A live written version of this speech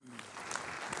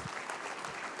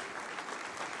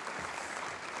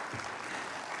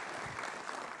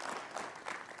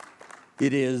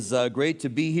It is great to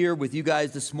be here with you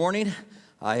guys this morning.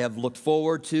 I have looked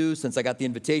forward to, since I got the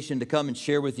invitation to come and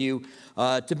share with you,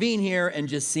 to being here and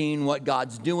just seeing what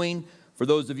God's doing. For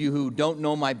those of you who don't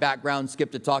know my background,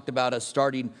 Skip had talked about us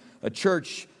starting a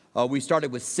church. We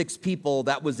started with 6 people.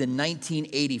 That was in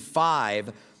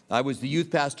 1985. I was the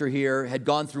youth pastor here, had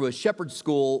gone through a shepherd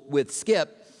school with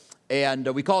Skip, and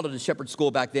we called it a shepherd school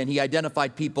back then. He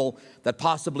identified people that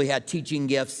possibly had teaching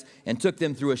gifts and took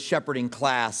them through a shepherding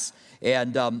class,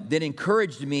 and then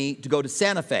encouraged me to go to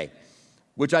Santa Fe,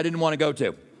 which I didn't want to go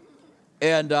to.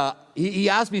 And he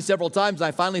asked me several times, and I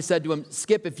finally said to him,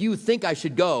 Skip, if you think I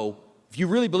should go, if you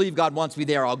really believe God wants me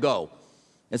there, I'll go.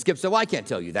 And Skip said, well, I can't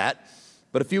tell you that.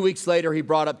 But a few weeks later, he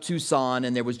brought up Tucson,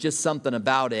 and there was just something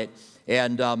about it.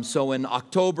 And so in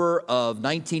October of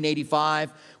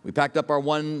 1985, we packed up our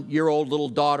 1-year-old little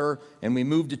daughter, and we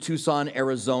moved to Tucson,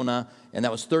 Arizona, and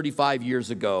that was 35 years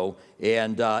ago.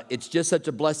 And it's just such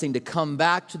a blessing to come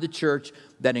back to the church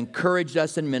that encouraged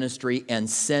us in ministry and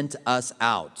sent us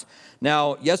out.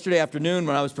 Now, yesterday afternoon,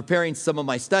 when I was preparing some of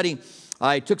my study,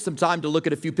 I took some time to look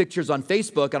at a few pictures on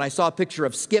Facebook, and I saw a picture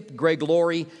of Skip, Greg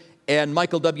Laurie, and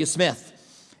Michael W. Smith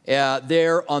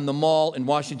there on the mall in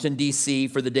Washington, D.C.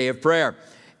 for the day of prayer.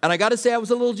 And I got to say, I was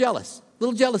a little jealous. A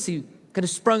little jealousy kind of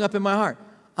sprung up in my heart.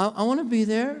 I want to be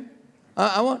there.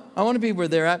 I want to be where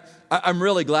they're at. I'm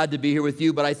really glad to be here with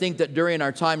you, but I think that during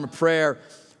our time of prayer,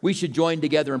 we should join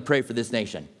together and pray for this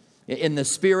nation. In the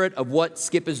spirit of what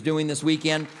Skip is doing this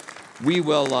weekend, we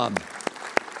will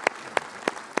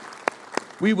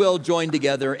join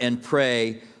together and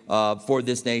pray for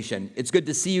this nation. It's good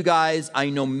to see you guys.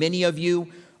 I know many of you.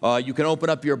 You can open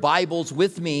up your Bibles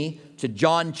with me to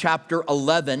John chapter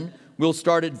 11. We'll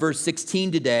start at verse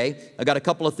 16 today. I got a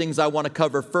couple of things I want to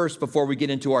cover first before we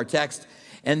get into our text,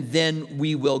 and then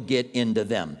we will get into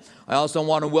them. I also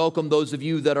want to welcome those of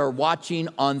you that are watching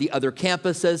on the other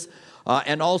campuses,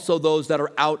 and also those that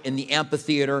are out in the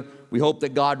amphitheater. We hope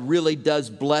that God really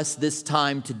does bless this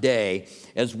time today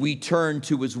as we turn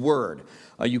to His Word.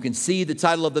 You can see the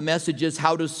title of the message is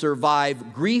How to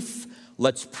Survive Grief.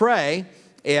 Let's pray,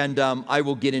 and I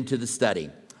will get into the study.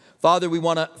 Father, we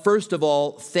want to, first of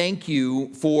all, thank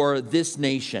you for this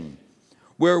nation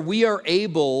where we are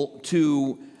able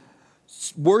to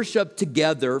worship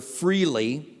together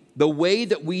freely the way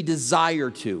that we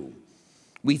desire to.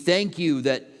 We thank you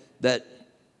that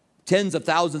tens of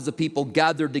thousands of people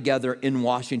gathered together in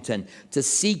Washington to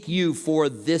seek you for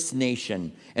this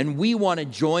nation. And we want to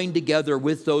join together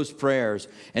with those prayers.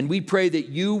 And we pray that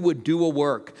you would do a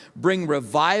work, bring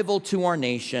revival to our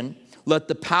nation. Let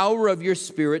the power of your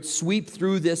Spirit sweep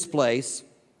through this place.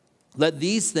 Let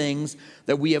these things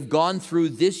that we have gone through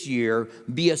this year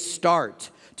be a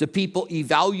start to people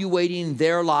evaluating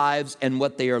their lives and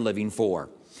what they are living for.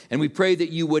 And we pray that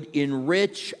you would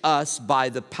enrich us by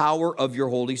the power of your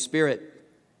Holy Spirit.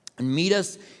 And meet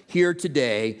us here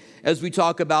today as we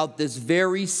talk about this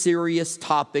very serious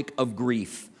topic of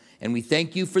grief. And we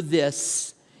thank you for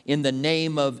this. In the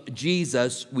name of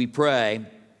Jesus, we pray.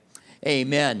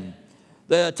 Amen.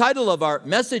 The title of our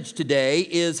message today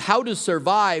is How to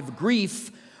Survive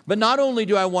Grief. But not only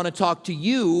do I want to talk to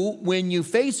you when you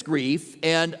face grief,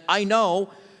 and I know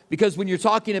because when you're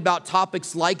talking about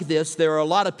topics like this, there are a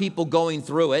lot of people going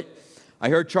through it. I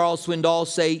heard Charles Swindoll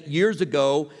say years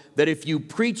ago that if you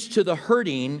preach to the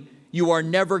hurting, you are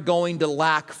never going to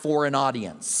lack for an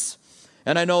audience.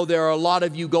 And I know there are a lot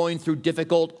of you going through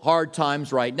difficult, hard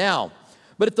times right now.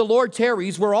 But if the Lord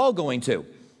tarries, we're all going to.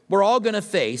 We're all going to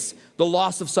face the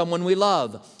loss of someone we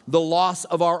love, the loss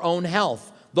of our own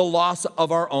health, the loss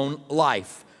of our own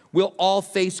life. We'll all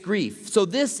face grief. So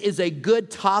this is a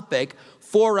good topic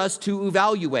for us to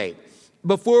evaluate.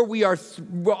 Before we are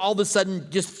all of a sudden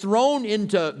just thrown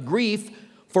into grief,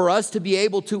 for us to be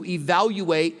able to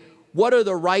evaluate what are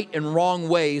the right and wrong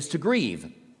ways to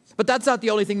grieve. But that's not the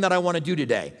only thing that I want to do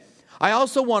today. I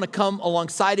also want to come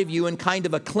alongside of you in kind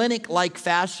of a clinic-like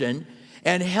fashion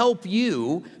and help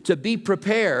you to be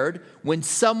prepared when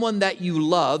someone that you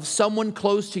love, someone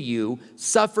close to you,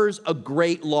 suffers a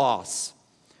great loss.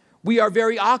 We are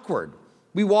very awkward.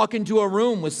 We walk into a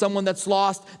room with someone that's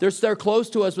lost. They're close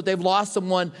to us, but they've lost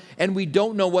someone, and we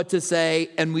don't know what to say,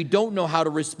 and we don't know how to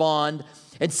respond.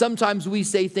 And sometimes we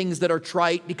say things that are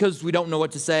trite because we don't know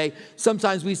what to say.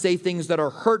 Sometimes we say things that are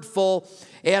hurtful.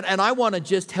 And I want to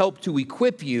just help to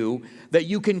equip you that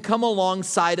you can come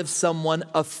alongside of someone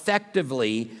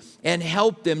effectively and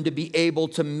help them to be able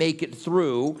to make it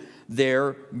through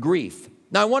their grief.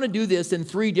 Now, I want to do this in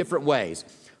 3 different ways.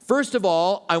 First of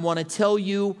all, I want to tell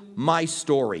you my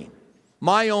story,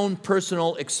 my own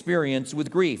personal experience with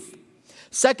grief.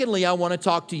 Secondly, I want to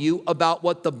talk to you about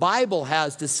what the Bible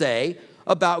has to say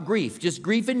about grief, just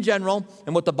grief in general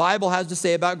and what the Bible has to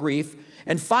say about grief.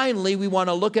 And finally, we want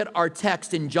to look at our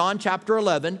text in John chapter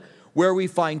 11, where we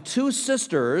find two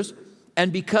sisters,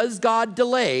 and because God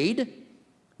delayed,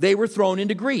 they were thrown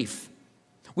into grief.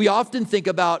 We often think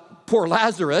about poor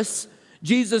Lazarus,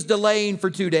 Jesus delaying for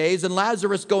 2 days, and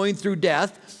Lazarus going through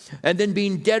death, and then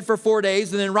being dead for 4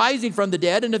 days, and then rising from the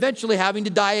dead, and eventually having to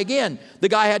die again. The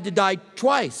guy had to die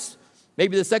twice.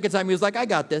 Maybe the second time he was like, I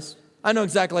got this. I know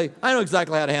exactly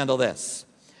how to handle this.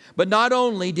 But not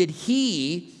only did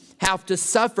he have to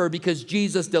suffer because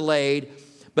Jesus delayed,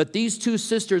 but these two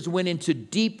sisters went into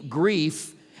deep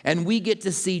grief, and we get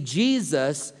to see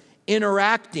Jesus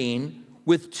interacting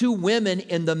with two women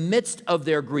in the midst of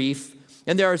their grief.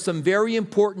 And there are some very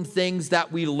important things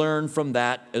that we learn from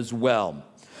that as well.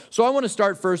 So I want to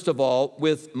start first of all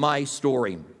with my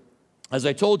story. As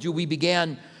I told you, we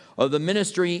began the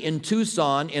ministry in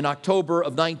Tucson in October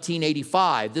of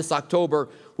 1985. This October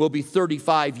will be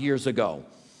 35 years ago.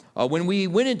 When we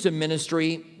went into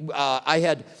ministry, I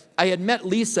had met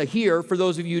Lisa here. For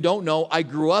those of you who don't know, I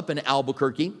grew up in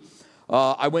Albuquerque.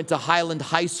 I went to Highland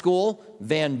High School,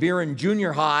 Van Buren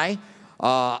Junior High.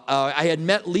 I had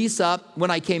met Lisa when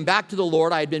I came back to the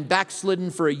Lord. I had been backslidden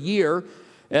for a year,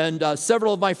 and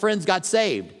several of my friends got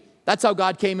saved. That's how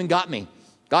God came and got me.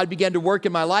 God began to work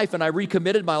in my life, and I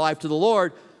recommitted my life to the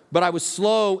Lord, but I was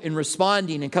slow in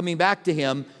responding and coming back to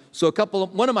Him. So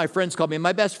one of my friends called me,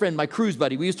 my best friend, my cruise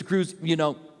buddy. We used to cruise,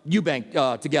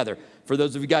 Eubank together, for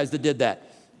those of you guys that did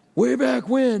that. Way back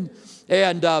when.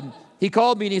 And he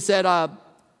called me and he said,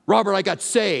 Robert, I got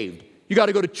saved. You got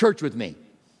to go to church with me.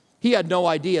 He had no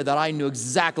idea that I knew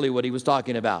exactly what he was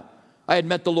talking about. I had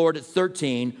met the Lord at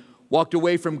 13, walked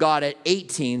away from God at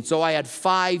 18, so I had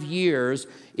 5 years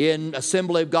in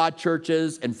Assembly of God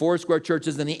churches and Foursquare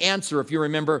churches, and the Answer, if you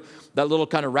remember, that little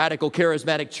kind of radical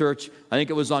charismatic church, I think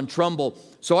it was on Trumbull.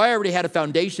 So I already had a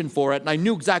foundation for it, and I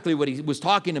knew exactly what he was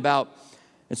talking about.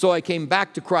 And so I came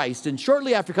back to Christ, and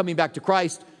shortly after coming back to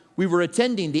Christ, we were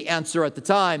attending the Answer at the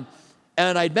time,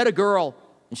 and I'd met a girl,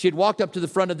 and she had walked up to the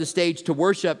front of the stage to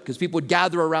worship, because people would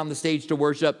gather around the stage to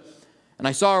worship. And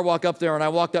I saw her walk up there, and I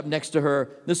walked up next to her.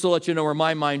 This will let you know where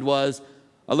my mind was.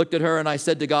 I looked at her, and I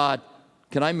said to God,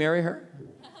 can I marry her?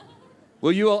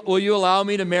 Will you allow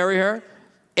me to marry her?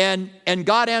 And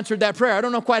God answered that prayer. I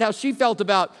don't know quite how she felt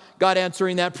about God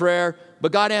answering that prayer,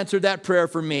 but God answered that prayer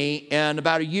for me. And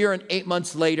about 1 year and 8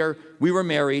 months later, we were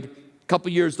married. A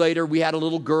couple years later, we had a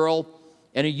little girl.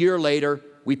 And 1 year later,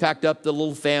 we packed up the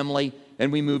little family,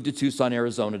 and we moved to Tucson,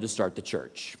 Arizona to start the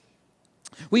church.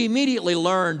 We immediately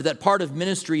learned that part of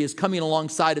ministry is coming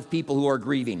alongside of people who are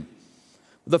grieving.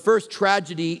 The first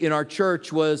tragedy in our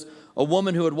church was a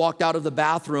woman who had walked out of the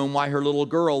bathroom while her little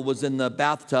girl was in the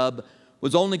bathtub,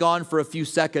 was only gone for a few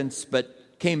seconds,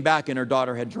 but came back and her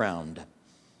daughter had drowned.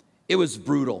 It was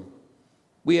brutal.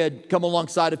 We had come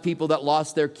alongside of people that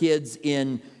lost their kids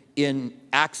in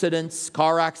accidents,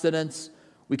 car accidents.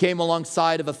 We came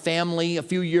alongside of a family a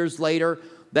few years later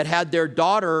that had their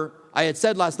daughter. I had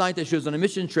said last night that she was on a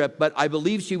mission trip, but I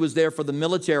believe she was there for the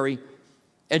military,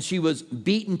 and she was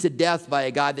beaten to death by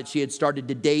a guy that she had started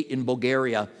to date in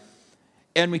Bulgaria.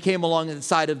 And we came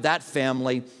alongside of that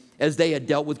family as they had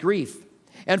dealt with grief.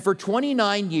 And for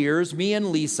 29 years, me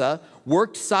and Lisa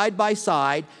worked side by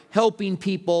side, helping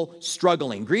people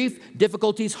struggling. Grief,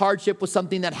 difficulties, hardship was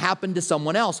something that happened to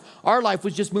someone else. Our life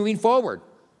was just moving forward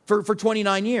for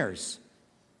 29 years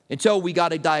until we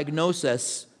got a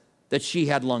diagnosis that she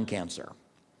had lung cancer.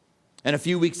 And a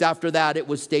few weeks after that, it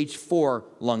was stage 4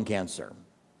 lung cancer.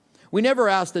 We never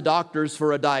asked the doctors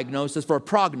for a diagnosis, for a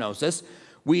prognosis.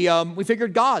 We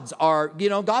figured God's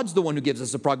the one who gives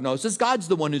us a prognosis. God's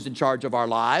the one who's in charge of our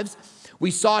lives.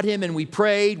 We sought Him and we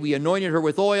prayed. We anointed her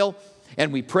with oil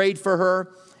and we prayed for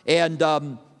her.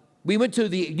 And we went to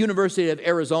the University of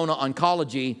Arizona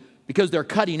Oncology because they're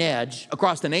cutting edge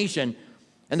across the nation.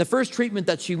 And the first treatment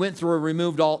that she went through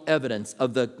removed all evidence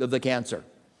of the cancer.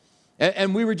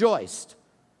 And we rejoiced.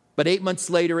 But 8 months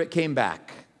later, it came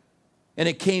back. And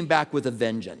it came back with a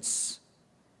vengeance.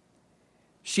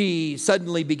 She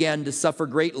suddenly began to suffer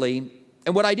greatly.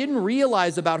 And what I didn't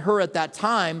realize about her at that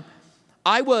time,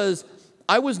 I was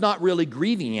not really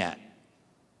grieving yet.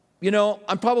 You know,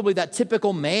 I'm probably that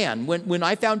typical man. When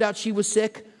I found out she was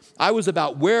sick, I was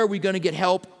about, where are we going to get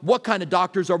help? What kind of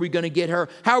doctors are we going to get her?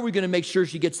 How are we going to make sure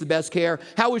she gets the best care?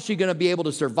 How is she going to be able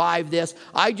to survive this?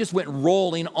 I just went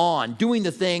rolling on, doing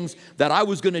the things that I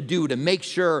was going to do to make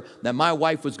sure that my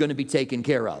wife was going to be taken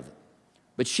care of.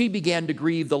 But she began to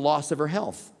grieve the loss of her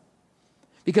health.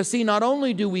 Because see, not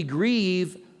only do we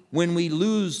grieve when we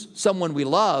lose someone we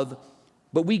love,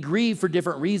 but we grieve for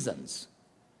different reasons.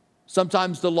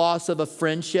 sometimes the loss of a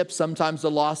friendship, sometimes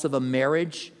the loss of a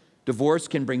marriage. Divorce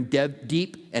can bring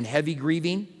deep and heavy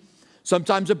grieving.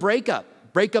 Sometimes a breakup.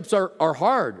 Breakups are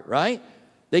hard, right?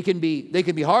 They can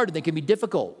be hard and they can be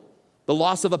difficult. The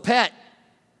loss of a pet.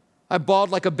 I bawled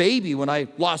like a baby when I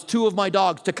lost 2 of my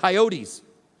dogs to coyotes.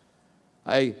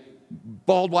 I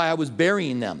bawled while I was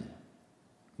burying them.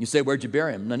 You say, where'd you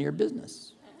bury them? None of your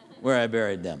business where I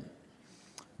buried them.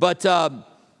 But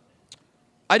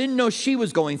I didn't know she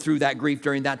was going through that grief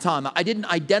during that time. I didn't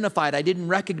identify it. I didn't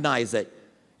recognize it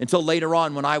until later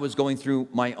on when I was going through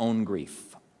my own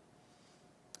grief.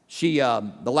 She,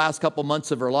 the last couple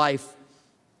months of her life,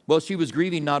 well, she was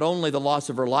grieving not only the loss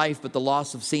of her life, but the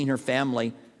loss of seeing her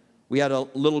family. We had a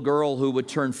little girl who would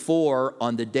turn 4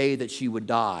 on the day that she would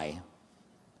die.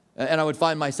 And I would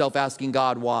find myself asking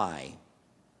God, why?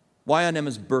 Why on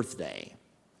Emma's birthday?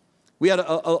 We had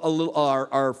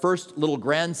our first little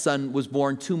grandson was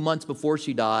born 2 months before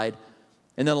she died.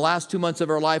 And then the last 2 months of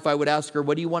her life, I would ask her,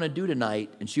 what do you want to do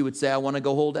tonight? And she would say, I want to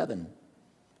go hold Evan.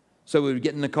 So we would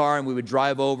get in the car and we would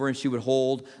drive over and she would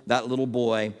hold that little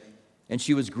boy. And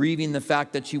she was grieving the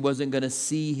fact that she wasn't going to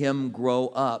see him grow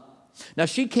up. Now,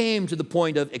 she came to the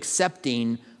point of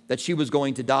accepting that she was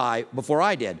going to die before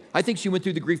I did. I think she went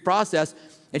through the grief process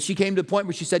and she came to the point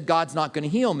where she said, God's not going to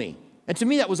heal me. And to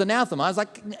me, that was anathema. I was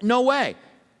like, no way.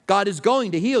 God is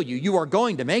going to heal you. You are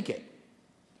going to make it.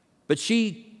 But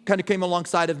she kind of came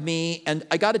alongside of me, and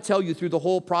I got to tell you, through the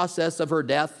whole process of her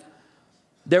death,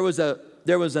 there was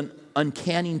an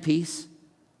uncanny peace.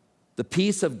 The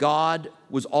peace of God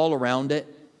was all around it.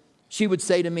 She would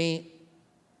say to me,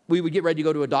 we would get ready to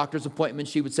go to a doctor's appointment.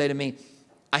 She would say to me,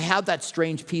 I have that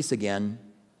strange peace again.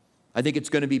 I think it's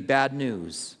going to be bad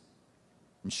news.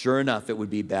 And sure enough, it would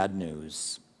be bad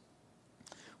news.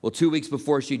 Well, 2 weeks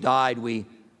before she died, we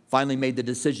finally made the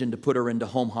decision to put her into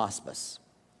home hospice.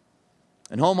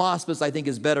 And home hospice, I think,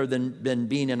 is better than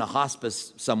being in a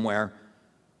hospice somewhere,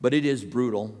 but it is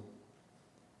brutal.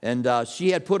 And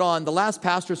she had put on the last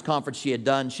pastor's conference she had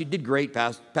done. She did great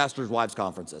pastor's wives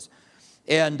conferences.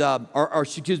 And,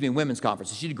 women's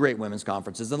conferences. She did great women's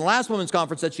conferences. And the last women's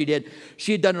conference that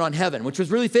she had done it on heaven, which was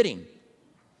really fitting.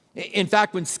 In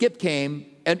fact, when Skip came,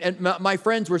 and my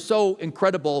friends were so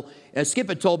incredible, and Skip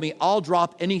had told me, I'll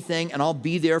drop anything and I'll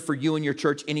be there for you and your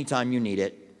church anytime you need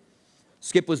it.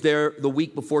 Skip was there the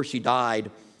week before she died,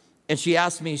 and she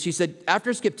asked me, she said,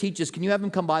 after Skip teaches, can you have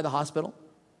him come by the hospital?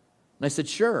 And I said,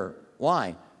 sure.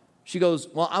 Why? She goes,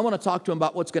 well, I want to talk to him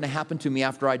about what's going to happen to me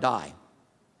after I die.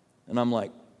 And I'm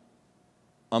like,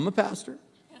 I'm a pastor.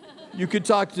 You could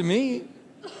talk to me.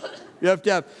 You have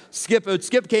to have Skip.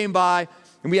 Skip came by,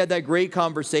 and we had that great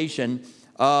conversation.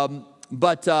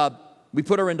 But we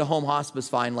put her into home hospice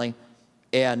finally.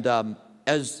 And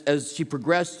as she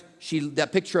progressed,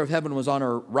 that picture of heaven was on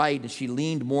her right, and she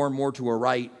leaned more and more to her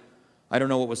right. I don't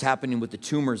know what was happening with the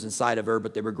tumors inside of her,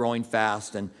 but they were growing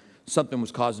fast, and something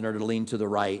was causing her to lean to the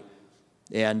right.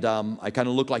 And I kind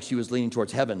of looked like she was leaning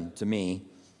towards heaven to me.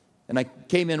 And I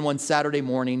came in one Saturday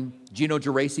morning. Gino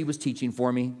Geraci was teaching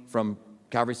for me from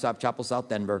Calvary Chapel, South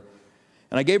Denver.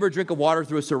 And I gave her a drink of water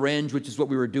through a syringe, which is what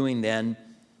we were doing then.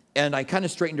 And I kind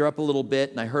of straightened her up a little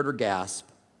bit, and I heard her gasp.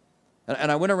 And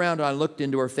I went around and I looked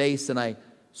into her face, and I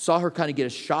saw her kind of get a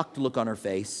shocked look on her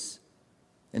face.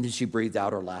 And then she breathed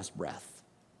out her last breath.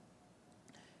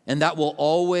 And that will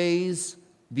always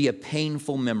be a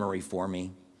painful memory for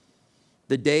me.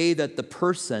 The day that the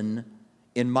person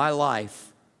in my life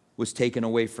was taken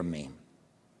away from me.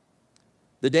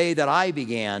 The day that I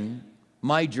began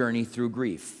my journey through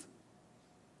grief.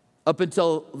 Up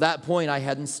until that point, I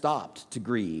hadn't stopped to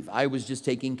grieve. I was just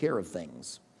taking care of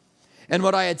things. And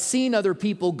what I had seen other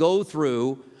people go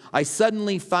through, I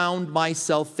suddenly found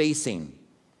myself facing.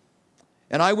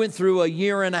 And I went through a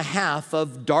year and a half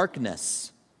of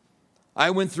darkness.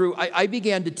 I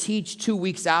began to teach 2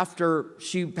 weeks after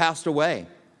she passed away.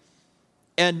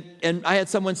 And I had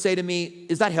someone say to me,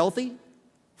 is that healthy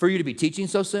for you to be teaching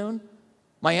so soon?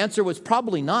 My answer was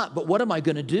probably not, but what am I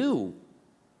going to do?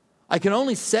 I can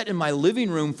only sit in my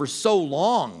living room for so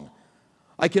long.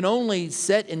 I can only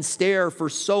sit and stare for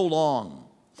so long.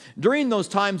 During those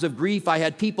times of grief, I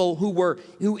had people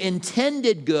who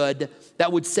intended good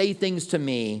that would say things to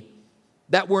me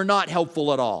that were not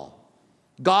helpful at all.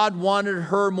 God wanted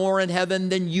her more in heaven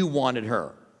than you wanted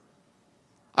her.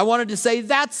 I wanted to say,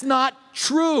 that's not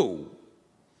true.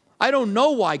 I don't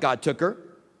know why God took her,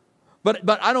 but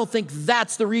I don't think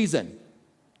that's the reason.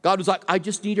 God was like, I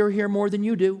just need her here more than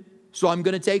you do, so I'm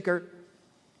going to take her.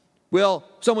 Well,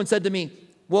 someone said to me,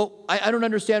 well, I don't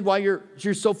understand why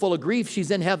you're so full of grief.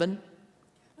 She's in heaven.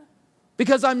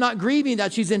 because I'm not grieving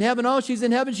that she's in heaven. Oh, she's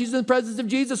in heaven. She's in the presence of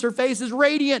Jesus. Her face is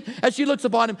radiant as she looks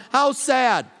upon him. How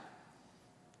sad.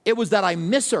 It was that I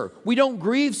miss her. We don't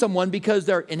grieve someone because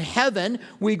they're in heaven.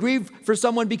 We grieve for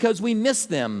someone because we miss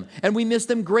them, and we miss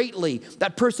them greatly,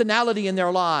 that personality in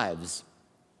their lives.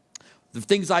 The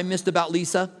things I missed about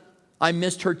Lisa, I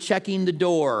missed her checking the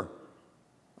door,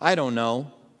 I don't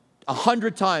know,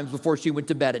 100 times before she went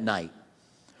to bed at night.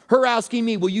 Her asking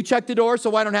me, will you check the door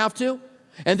so I don't have to?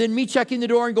 And then me checking the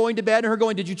door and going to bed, and her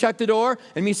going, did you check the door?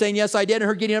 And me saying, yes, I did. And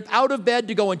her getting up out of bed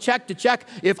to go and check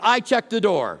if I checked the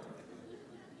door.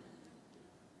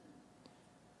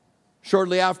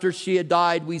 Shortly after she had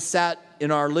died, we sat in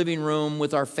our living room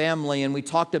with our family, and we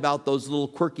talked about those little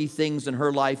quirky things in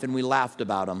her life, and we laughed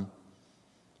about them.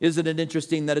 Isn't it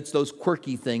interesting that it's those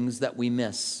quirky things that we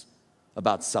miss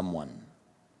about someone?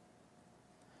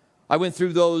 I went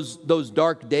through those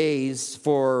dark days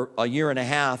for a year and a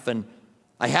half, and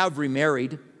I have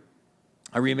remarried.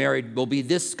 I remarried, will be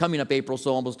this coming up April,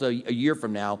 so almost a year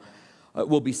from now. It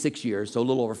will be 6 years, so a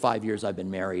little over 5 years I've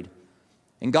been married.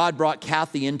 And God brought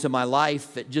Kathy into my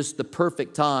life at just the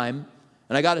perfect time.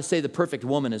 And I got to say, the perfect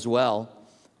woman as well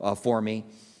for me.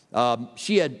 I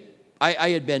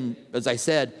had been, as I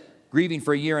said, grieving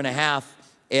for a year and a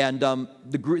half, and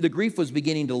the grief was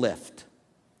beginning to lift.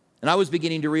 And I was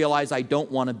beginning to realize I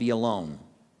don't want to be alone.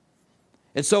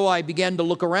 And so I began to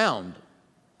look around.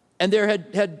 And there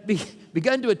had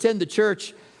begun to attend the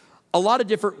church a lot of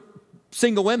different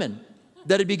single women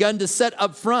that had begun to sit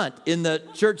up front in the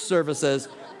church services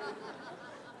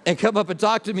and come up and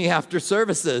talk to me after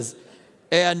services.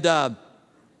 And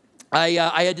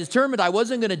I had determined I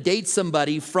wasn't going to date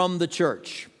somebody from the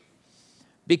church,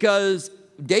 because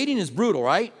dating is brutal,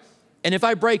 right? And if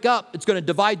I break up, it's going to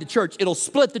divide the church. It'll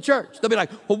split the church. They'll be like,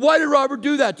 well, why did Robert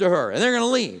do that to her? And they're going to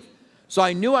leave. So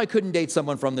I knew I couldn't date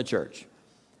someone from the church.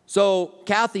 So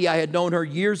Kathy, I had known her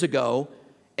years ago,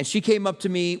 and she came up to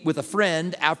me with a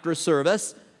friend after a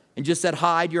service and just said,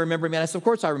 hi, do you remember me? And I said, of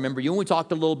course I remember you. And we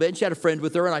talked a little bit, and she had a friend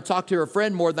with her, and I talked to her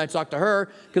friend more than I talked to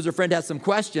her because her friend had some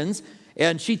questions,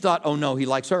 and she thought, oh no, he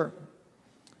likes her.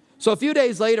 So a few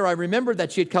days later, I remembered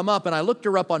that she had come up, and I looked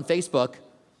her up on Facebook,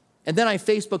 and then I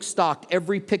Facebook stalked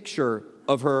every picture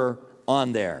of her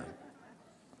on there.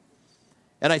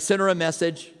 And I sent her a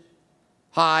message.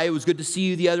 Hi, it was good to see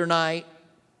you the other night.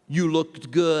 You looked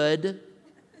good.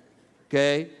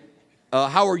 Okay.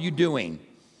 How are you doing?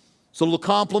 So a little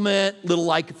compliment, little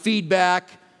like feedback.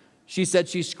 She said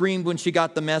she screamed when she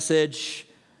got the message.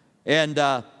 And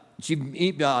she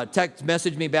text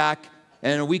messaged me back.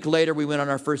 And a week later, we went on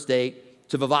our first date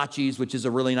to Vivace's, which is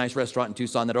a really nice restaurant in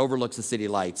Tucson that overlooks the city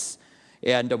lights.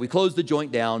 And we closed the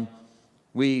joint down.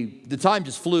 The time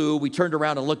just flew. We turned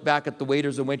around and looked back at the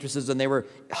waiters and waitresses, and they were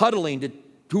huddling to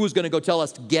who was going to go tell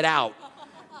us to get out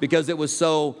because it was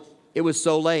so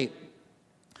late.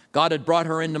 God had brought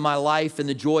her into my life, and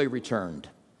the joy returned.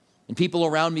 And people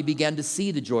around me began to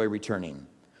see the joy returning.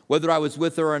 Whether I was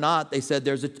with her or not, they said,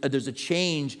 there's a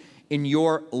change in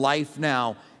your life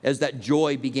now, as that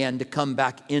joy began to come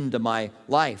back into my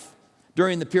life.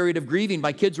 During the period of grieving,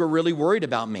 my kids were really worried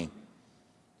about me.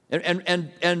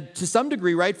 And to some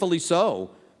degree, rightfully so,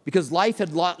 because life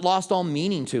had lost all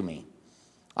meaning to me.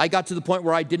 I got to the point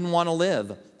where I didn't want to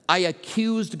live. I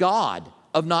accused God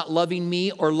of not loving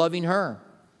me or loving her.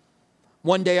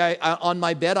 One day on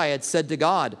my bed, I had said to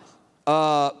God,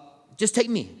 just take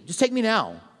me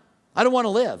now. I don't want to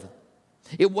live.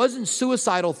 It wasn't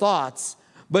suicidal thoughts,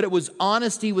 but it was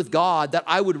honesty with God that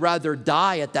I would rather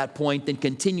die at that point than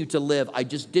continue to live. I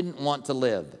just didn't want to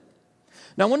live.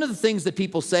 Now, one of the things that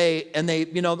people say, and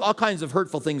all kinds of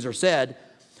hurtful things are said,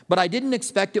 but I didn't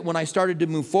expect it when I started to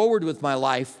move forward with my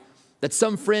life, that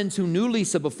some friends who knew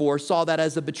Lisa before saw that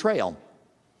as a betrayal.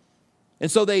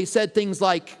 And so they said things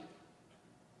like,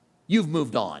 you've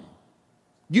moved on.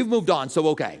 You've moved on, so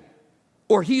okay.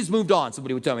 Or he's moved on,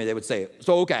 somebody would tell me, they would say,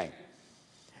 so okay.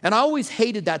 And I always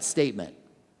hated that statement,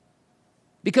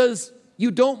 because you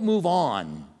don't move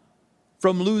on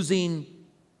from losing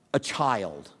a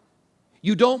child.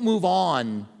 You don't move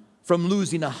on from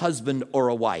losing a husband or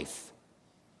a wife.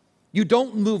 You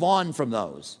don't move on from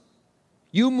those.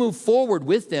 You move forward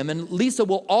with them, and Lisa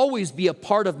will always be a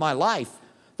part of my life.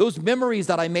 Those memories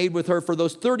that I made with her for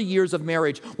those 30 years of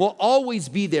marriage will always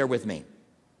be there with me.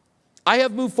 I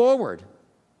have moved forward,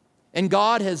 and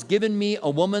God has given me a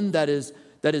woman that is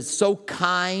so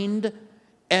kind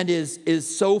and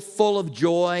is so full of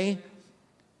joy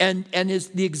and is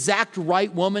the exact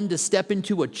right woman to step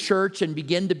into a church and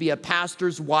begin to be a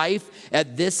pastor's wife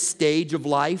at this stage of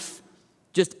life.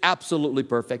 Just absolutely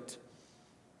perfect.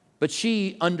 But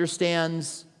she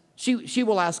understands, she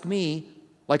will ask me,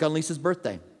 like on Lisa's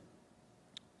birthday.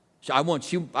 I won't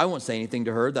say anything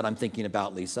to her that I'm thinking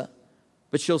about Lisa,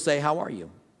 but she'll say, how are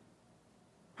you?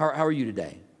 How are you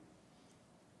today?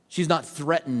 She's not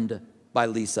threatened by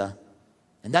Lisa,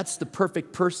 and that's the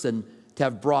perfect person to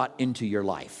have brought into your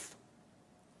life.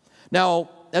 Now,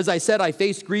 as I said, I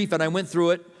faced grief and I went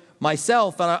through it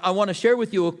myself, and I want to share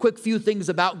with you a quick few things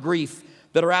about grief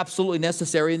that are absolutely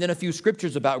necessary, and then a few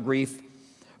scriptures about grief.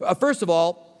 First of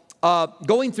all,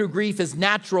 going through grief is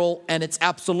natural and it's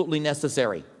absolutely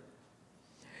necessary.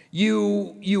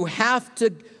 You have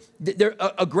to,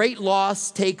 a great loss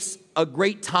takes a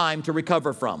great time to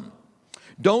recover from.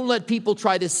 Don't let people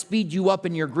try to speed you up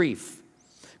in your grief.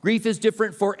 Grief is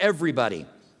different for everybody.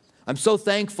 I'm so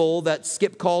thankful that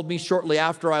Skip called me shortly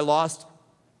after I lost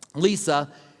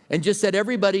Lisa and just said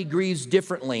everybody grieves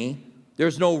differently.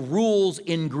 There's no rules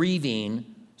in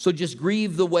grieving, so just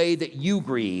grieve the way that you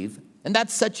grieve. And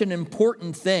that's such an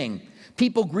important thing.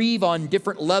 People grieve on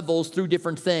different levels through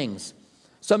different things.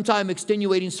 Sometimes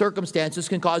extenuating circumstances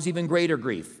can cause even greater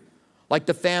grief, like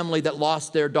the family that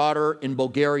lost their daughter in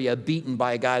Bulgaria, beaten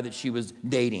by a guy that she was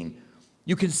dating.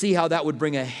 You can see how that would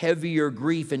bring a heavier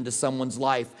grief into someone's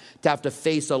life to have to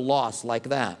face a loss like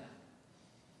that.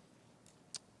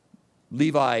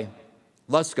 Levi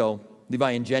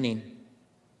and Jenny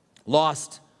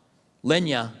lost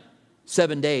Lenya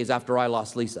 7 days after I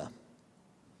lost Lisa.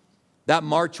 That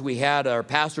March, we had our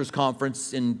pastor's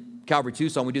conference in Calvary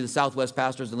Tucson. We do the Southwest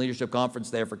Pastors and Leadership Conference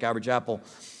there for Calvary Chapel.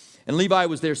 And Levi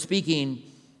was there speaking,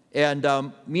 and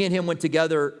me and him went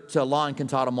together to La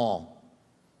Encantada Mall.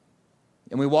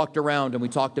 And we walked around and we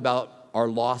talked about our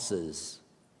losses.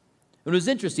 It was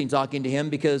interesting talking to him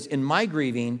because in my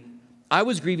grieving, I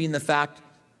was grieving the fact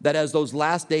that as those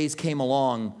last days came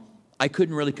along, I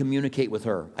couldn't really communicate with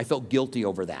her. I felt guilty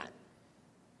over that.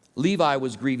 Levi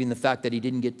was grieving the fact that he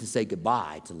didn't get to say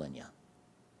goodbye to Lenya,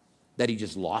 that he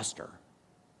just lost her,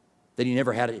 that he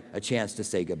never had a chance to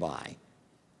say goodbye.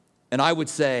 And I would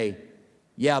say,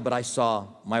 yeah, but I saw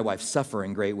my wife suffer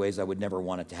in great ways I would never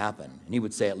want it to happen. And he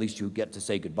would say, at least you get to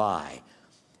say goodbye.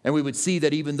 And we would see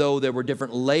that even though there were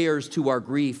different layers to our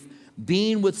grief,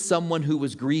 being with someone who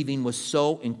was grieving was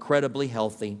so incredibly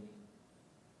healthy.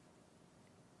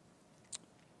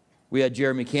 We had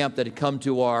Jeremy Camp that had come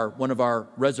to one of our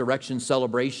resurrection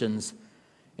celebrations,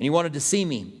 and he wanted to see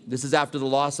me. This is after the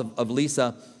loss of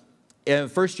Lisa,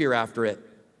 first year after it.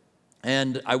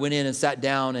 And I went in and sat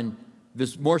down, and it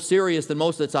was more serious than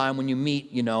most of the time when you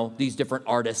meet, these different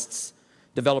artists,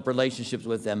 develop relationships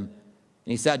with them.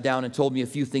 And he sat down and told me a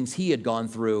few things he had gone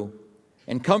through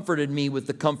and comforted me with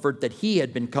the comfort that he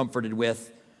had been comforted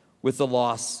with the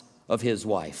loss of his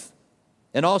wife.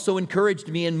 And also encouraged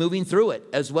me in moving through it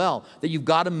as well, that you've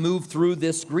got to move through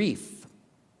this grief.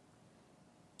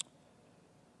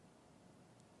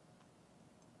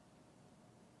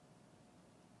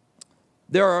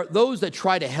 There are those that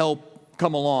try to help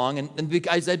come along, and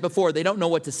I said before, they don't know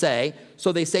what to say,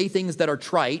 so they say things that are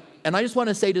trite. And I just want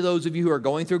to say to those of you who are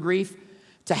going through grief,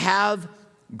 to have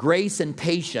grace and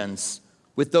patience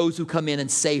with those who come in and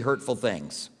say hurtful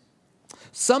things.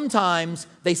 Sometimes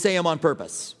they say them on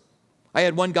purpose. I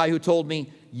had one guy who told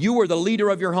me, you were the leader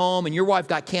of your home and your wife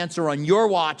got cancer on your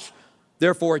watch,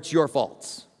 therefore it's your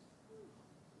fault.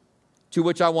 To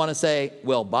which I want to say,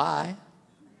 well, bye.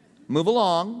 Move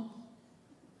along.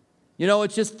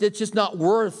 It's just not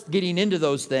worth getting into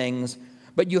those things,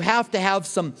 but you have to have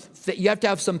some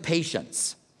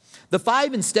patience. The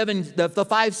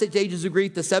 5 stages of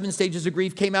grief, the 7 stages of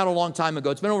grief came out a long time ago.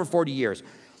 It's been over 40 years.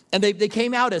 And they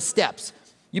came out as steps.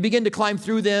 You begin to climb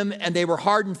through them, and they were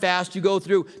hard and fast. You go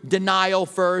through denial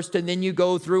first, and then you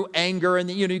go through anger, and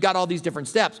then, you got all these different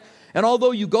steps. And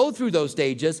although you go through those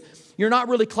stages, you're not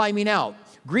really climbing out.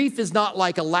 Grief is not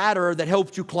like a ladder that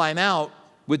helps you climb out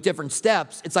with different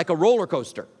steps. It's like a roller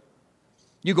coaster.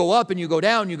 You go up and you go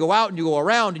down, you go out and you go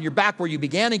around, and you're back where you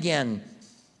began again.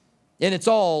 And it's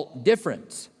all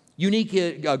different.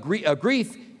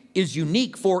 Grief is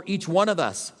unique for each one of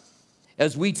us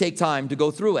as we take time to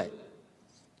go through it.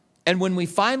 And when we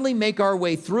finally make our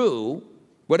way through,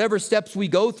 whatever steps we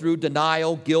go through,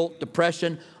 denial, guilt,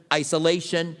 depression,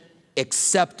 isolation,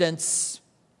 acceptance,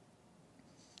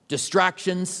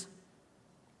 distractions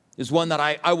is one that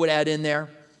I would add in there,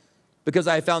 because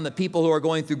I found that people who are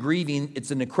going through grieving, it's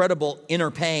an incredible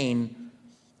inner pain,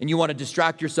 and you want to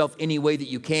distract yourself any way that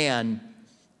you can.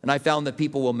 And I found that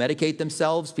people will medicate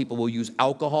themselves, people will use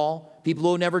alcohol, people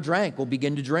who never drank will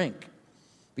begin to drink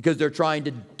because they're trying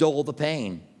to dull the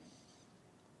pain.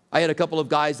 I had a couple of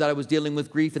guys that I was dealing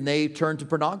with grief, and they turned to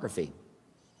pornography.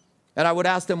 And I would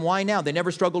ask them, why now? They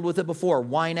never struggled with it before.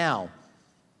 Why now?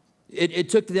 It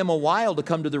took them a while to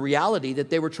come to the reality that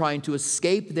they were trying to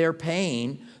escape their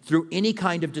pain through any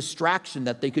kind of distraction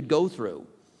that they could go through.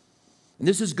 And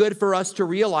this is good for us to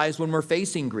realize when we're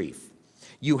facing grief.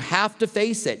 You have to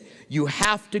face it. You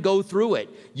have to go through it.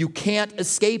 You can't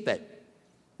escape it.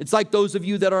 It's like those of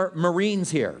you that are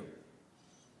Marines here.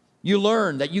 You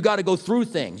learn that you got to go through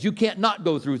things. You can't not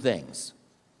go through things.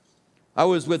 I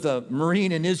was with a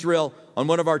Marine in Israel on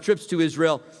one of our trips to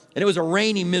Israel, and it was a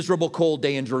rainy, miserable, cold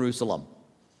day in Jerusalem.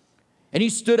 And he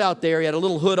stood out there. He had a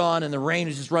little hood on, and the rain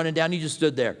was just running down. He just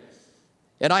stood there.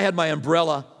 And I had my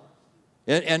umbrella,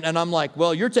 and I'm like,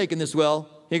 well, you're taking this well.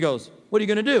 He goes, what are you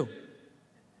going to do?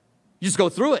 You just go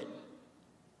through it.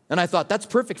 And I thought, that's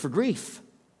perfect for grief.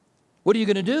 What are you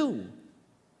going to do?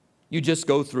 You just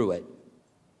go through it.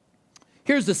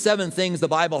 Here's the 6 things the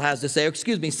Bible has to say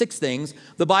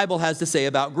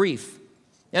about grief.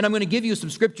 And I'm going to give you some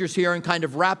scriptures here in kind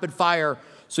of rapid fire,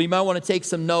 so you might want to take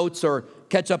some notes or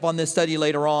catch up on this study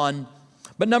later on.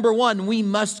 But number 1, we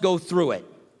must go through it.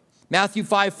 Matthew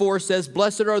 5:4 says,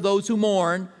 blessed are those who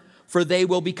mourn, for they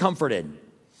will be comforted.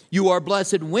 You are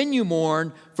blessed when you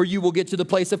mourn, for you will get to the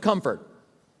place of comfort.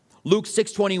 Luke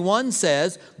 6:21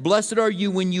 says, blessed are you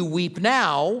when you weep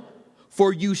now,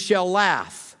 for you shall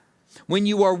laugh. When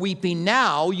you are weeping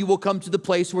now, you will come to the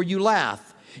place where you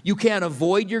laugh. You can't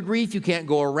avoid your grief. You can't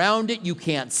go around it. You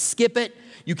can't skip it.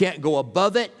 You can't go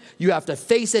above it. You have to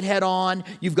face it head on.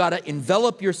 You've got to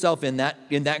envelop yourself in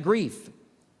that grief.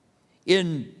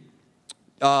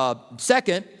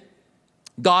 Second,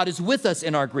 God is with us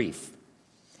in our grief.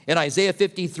 In Isaiah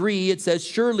 53, it says,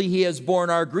 surely he has borne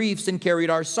our griefs and carried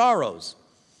our sorrows.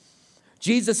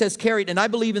 Jesus has carried, and I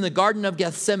believe in the Garden of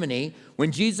Gethsemane,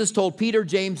 when Jesus told Peter,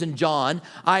 James, and John,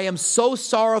 I am so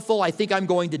sorrowful, I think I'm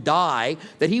going to die,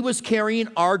 that he was carrying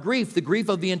our grief, the grief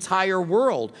of the entire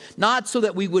world. Not so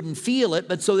that we wouldn't feel it,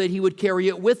 but so that he would carry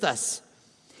it with us.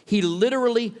 He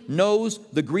literally knows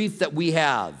the grief that we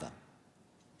have.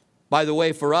 By the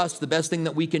way, for us, the best thing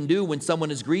that we can do when someone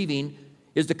is grieving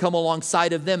is to come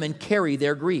alongside of them and carry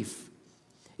their grief,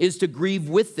 is to grieve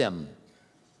with them.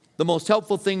 The most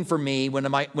helpful thing for me when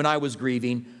I was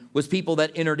grieving was people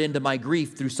that entered into my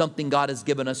grief through something God has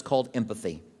given us called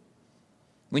empathy.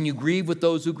 When you grieve with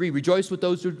those who grieve, rejoice with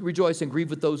those who rejoice and grieve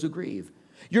with those who grieve.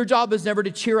 Your job is never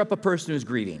to cheer up a person who's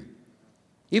grieving,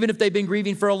 even if they've been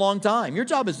grieving for a long time. Your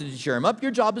job is to cheer them up.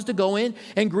 Your job is to go in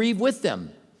and grieve with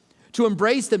them, to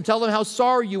embrace them, tell them how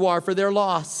sorry you are for their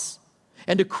loss,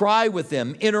 and to cry with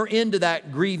them, enter into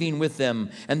that grieving with them.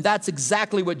 And that's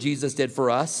exactly what Jesus did for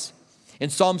us. In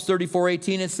Psalms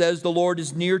 34:18, it says, the Lord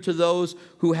is near to those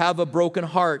who have a broken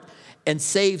heart and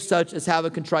save such as have a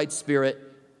contrite spirit.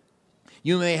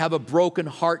 You may have a broken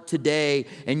heart today,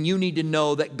 and you need to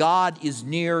know that God is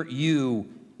near you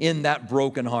in that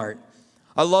broken heart.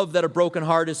 I love that a broken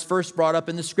heart is first brought up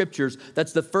in the scriptures.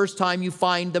 That's the first time you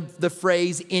find the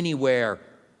phrase anywhere.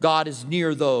 God is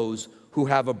near those who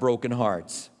have a broken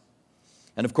heart.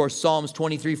 And of course, Psalms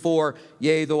 23:4,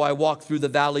 yea, though I walk through the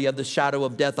valley of the shadow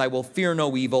of death, I will fear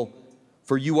no evil,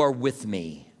 for you are with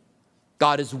me.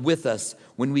 God is with us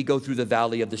when we go through the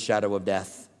valley of the shadow of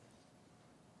death.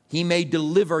 He may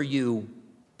deliver you,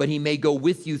 but he may go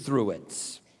with you through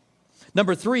it.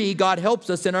 Number 3, God helps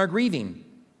us in our grieving.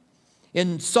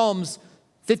 In Psalms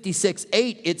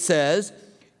 56:8, it says,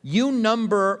 you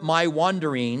number my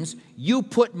wanderings, you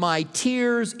put my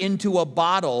tears into a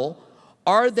bottle.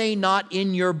 Are they not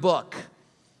in your book?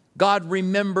 God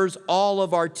remembers all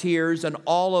of our tears and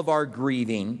all of our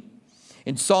grieving.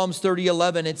 In Psalms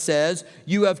 30:11, it says,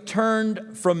 you have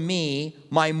turned from me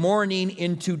my mourning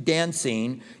into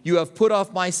dancing. You have put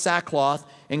off my sackcloth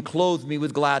and clothed me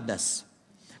with gladness.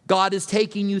 God is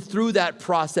taking you through that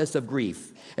process of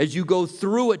grief. As you go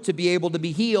through it to be able to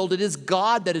be healed, it is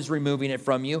God that is removing it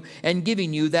from you and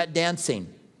giving you that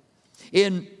dancing.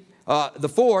 In the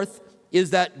fourth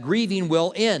is that grieving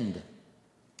will end.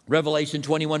 Revelation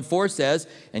 21:4 says,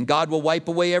 and God will wipe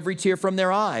away every tear from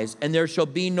their eyes, and there shall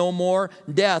be no more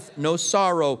death, no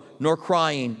sorrow, nor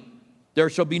crying. There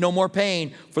shall be no more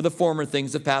pain, for the former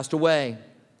things have passed away.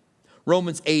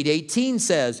 Romans 8:18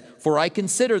 says, for I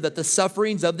consider that the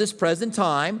sufferings of this present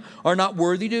time are not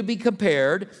worthy to be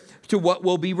compared to what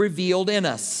will be revealed in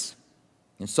us.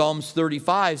 And Psalms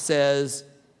 35 says,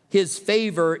 his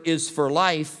favor is for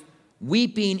life,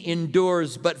 weeping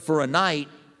endures but for a night,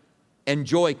 and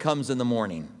joy comes in the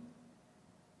morning.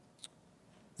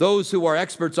 Those who are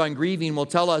experts on grieving will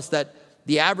tell us that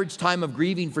the average time of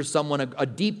grieving for someone, a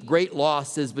deep, great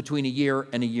loss, is between a year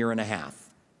and a half.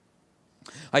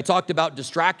 I talked about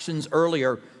distractions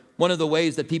earlier. One of the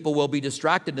ways that people will be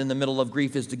distracted in the middle of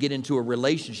grief is to get into a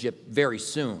relationship very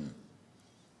soon.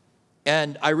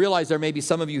 And I realize there may be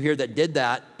some of you here that did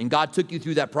that, and God took you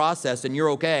through that process, and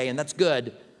you're okay, and that's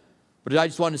good. But I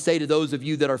just want to say to those of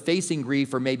you that are facing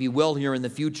grief or maybe will here in the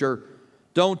future,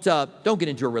 don't get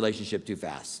into a relationship too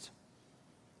fast.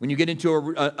 When you get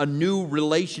into a new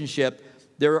relationship,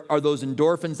 there are those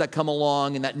endorphins that come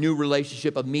along in that new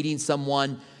relationship of meeting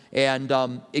someone, and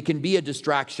it can be a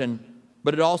distraction,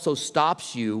 but it also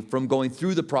stops you from going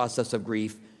through the process of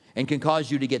grief and can cause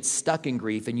you to get stuck in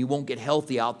grief, and you won't get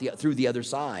healthy through the other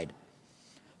side.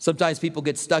 Sometimes people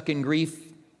get stuck in grief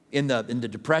in the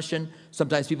depression.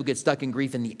 Sometimes people get stuck in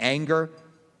grief in the anger.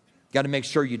 Got to make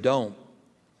sure you don't.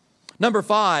 Number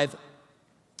 5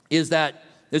 is that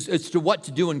it's to what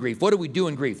to do in grief. What do we do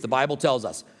in grief? The Bible tells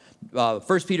us. 1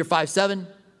 Peter 5:7,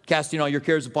 casting all your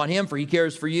cares upon him, for he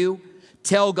cares for you.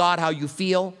 Tell God how you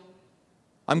feel.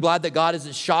 I'm glad that God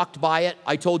isn't shocked by it.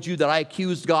 I told you that I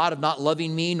accused God of not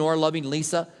loving me nor loving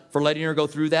Lisa for letting her go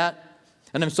through that.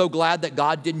 And I'm so glad that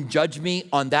God didn't judge me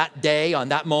on that day, on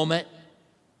that moment,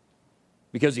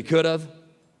 because he could have.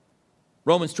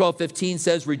 Romans 12:15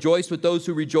 says, rejoice with those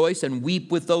who rejoice and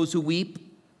weep with those who weep.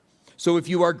 So if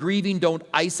you are grieving, don't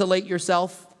isolate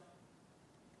yourself,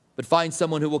 but find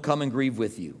someone who will come and grieve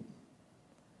with you.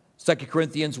 2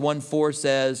 Corinthians 1:4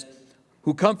 says,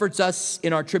 who comforts us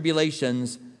in our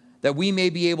tribulations, that we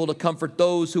may be able to comfort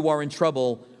those who are in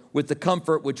trouble with the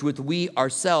comfort which with we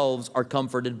ourselves are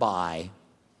comforted by.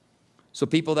 So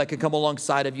people that can come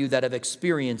alongside of you that have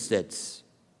experienced it.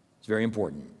 It's very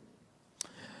important.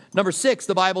 Number 6,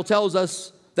 the Bible tells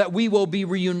us that we will be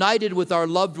reunited with our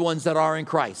loved ones that are in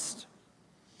Christ.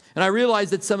 And I realize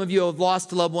that some of you have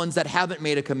lost loved ones that haven't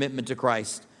made a commitment to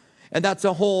Christ. And that's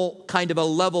a whole kind of a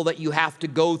level that you have to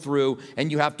go through and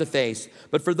you have to face.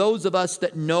 But for those of us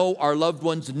that know our loved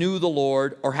ones knew the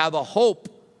Lord or have a hope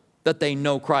that they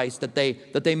know Christ, that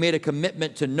they made a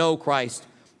commitment to know Christ,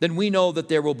 then we know that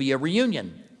there will be a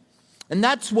reunion. And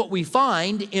that's what we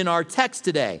find in our text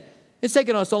today. It's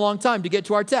taken us a long time to get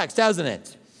to our text, hasn't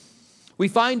it? We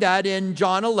find that in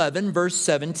John 11, verse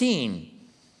 17.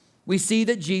 We see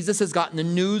that Jesus has gotten the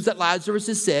news that Lazarus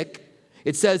is sick.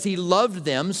 It says he loved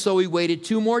them, so he waited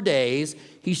 2 more days.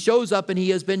 He shows up and he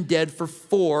has been dead for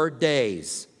 4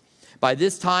 days. By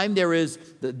this time,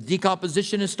 the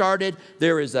decomposition has started.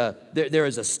 There is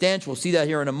a stench. We'll see that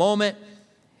here in a moment.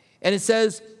 And it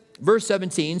says, verse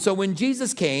 17, so when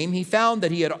Jesus came, he found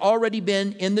that he had already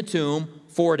been in the tomb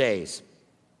 4 days.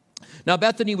 Now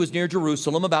Bethany was near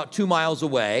Jerusalem, about 2 miles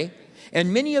away,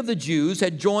 and many of the Jews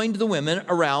had joined the women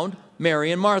around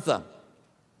Mary and Martha.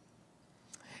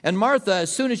 And Martha,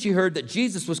 as soon as she heard that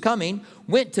Jesus was coming,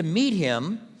 went to meet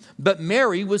him, but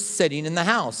Mary was sitting in the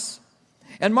house.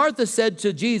 And Martha said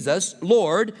to Jesus,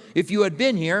 Lord, if you had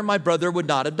been here, my brother would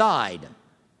not have died.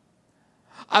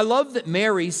 I love that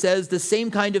Mary says the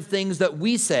same kind of things that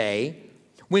we say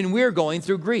when we're going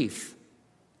through grief.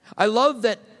 I love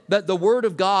that the Word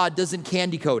of God doesn't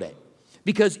candy coat it,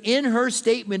 because in her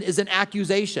statement is an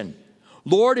accusation.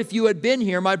 Lord, if you had been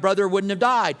here, my brother wouldn't have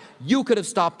died. You could have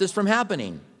stopped this from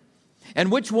happening.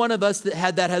 And which one of us that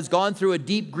has gone through a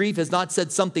deep grief has not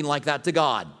said something like that to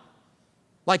God?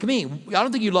 Like me, I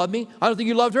don't think you love me. I don't think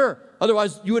you loved her.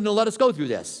 Otherwise, you wouldn't have let us go through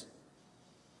this.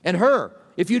 And her,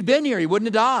 if you'd been here, he wouldn't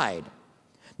have died.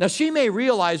 Now, she may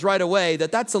realize right away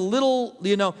that that's a little,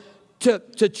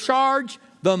 to charge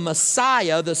the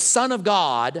Messiah, the Son of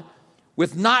God,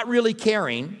 with not really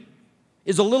caring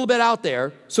is a little bit out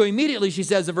there. So immediately she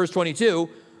says in verse 22,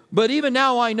 but even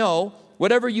now I know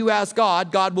whatever you ask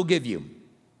God, God will give you.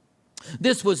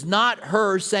 This was not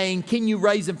her saying, can you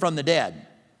raise him from the dead?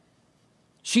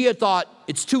 She had thought,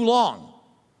 it's too long.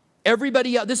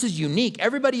 Everybody else, this is unique.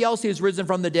 Everybody else has risen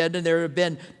from the dead, and there have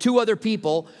been 2 other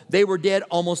people. They were dead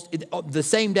almost the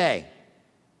same day.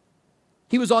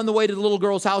 He was on the way to the little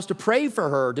girl's house to pray for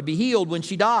her to be healed when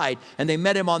she died, and they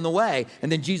met him on the way.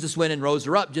 And then Jesus went and rose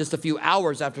her up just a few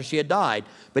hours after she had died.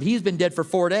 But he's been dead for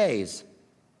 4 days.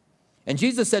 And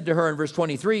Jesus said to her in verse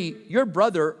 23, your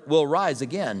brother will rise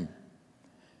again.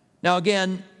 Now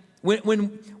again,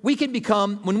 when we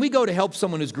go to help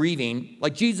someone who's grieving,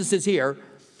 like Jesus is here,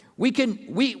 we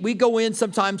go in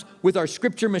sometimes with our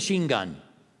scripture machine gun,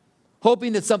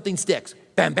 hoping that something sticks.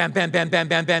 Bam, bam, bam, bam, bam,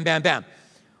 bam, bam, bam, bam.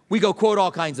 We go quote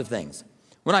all kinds of things.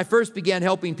 When I first began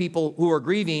helping people who are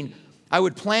grieving, I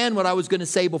would plan what I was going to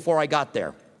say before I got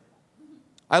there.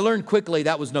 I learned quickly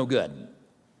that was no good,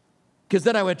 because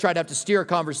then I would try to have to steer a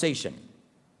conversation.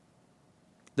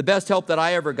 The best help that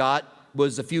I ever got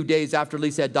was a few days after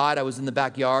Lisa had died. I was in the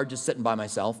backyard just sitting by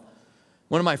myself.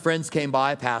 One of my friends came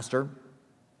by, a pastor,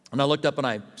 and I looked up and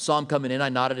I saw him coming in. I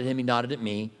nodded at him, he nodded at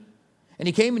me. And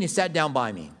he came and he sat down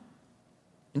by me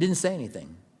and didn't say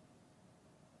anything.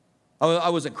 I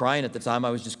wasn't crying at the time. I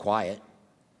was just quiet.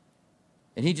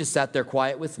 And he just sat there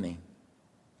quiet with me.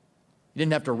 He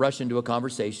didn't have to rush into a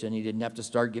conversation. He didn't have to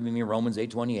start giving me Romans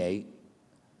 8:28.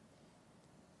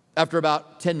 After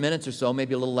about 10 minutes or so,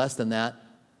 maybe a little less than that,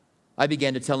 I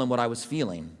began to tell him what I was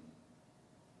feeling.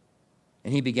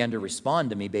 And he began to respond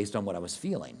to me based on what I was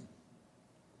feeling.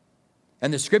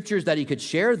 And the scriptures that he could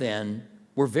share then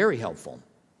were very helpful.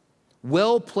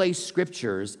 Well-placed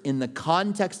scriptures in the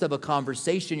context of a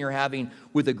conversation you're having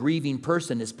with a grieving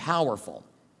person is powerful.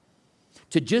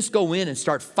 To just go in and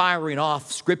start firing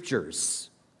off scriptures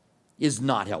is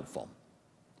not helpful.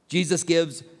 Jesus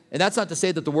gives, and that's not to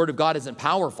say that the Word of God isn't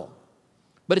powerful,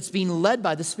 but it's being led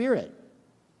by the Spirit.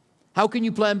 How can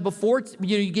you plan before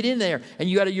you get in there and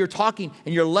you're talking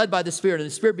and you're led by the Spirit, and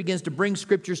the Spirit begins to bring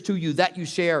scriptures to you that you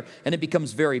share, and it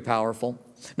becomes very powerful.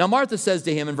 Now Martha says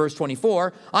to him in verse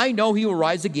 24, I know he will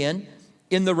rise again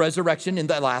in the resurrection in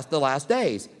the last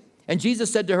days. And Jesus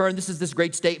said to her, and this is this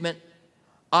great statement,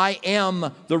 I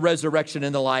am the resurrection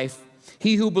and the life.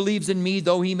 He who believes in me,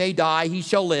 though he may die, he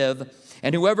shall live.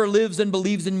 And whoever lives and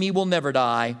believes in me will never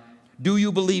die. Do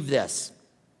you believe this?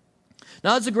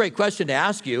 Now, that's a great question to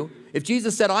ask you. If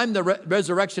Jesus said, I'm the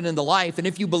resurrection and the life, and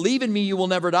if you believe in me, you will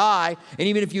never die, and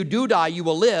even if you do die, you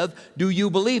will live, do you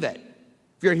believe it?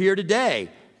 If you're here today,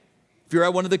 if you're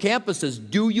at one of the campuses,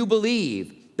 do you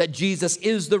believe that Jesus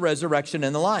is the resurrection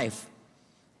and the life?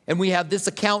 And we have this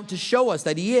account to show us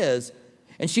that he is.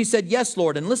 And she said, yes,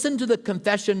 Lord. And listen to the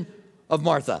confession of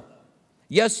Martha.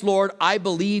 Yes, Lord, I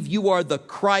believe you are the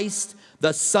Christ,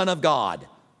 the Son of God.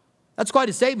 That's quite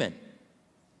a statement.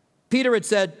 Peter had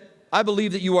said, I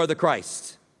believe that you are the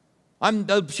Christ.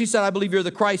 She said, I believe you're the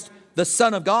Christ, the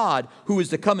Son of God, who is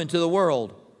to come into the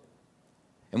world.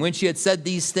 And when she had said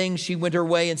these things, she went her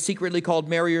way and secretly called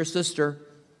Mary, her sister,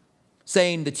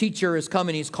 saying, the teacher is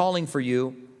coming, he's calling for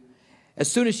you. As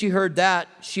soon as she heard that,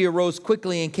 she arose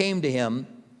quickly and came to him.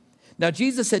 Now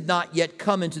Jesus had not yet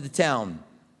come into the town,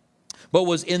 but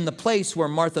was in the place where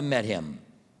Martha met him.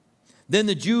 Then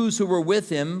the Jews who were with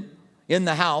him in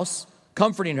the house,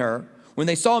 comforting her, when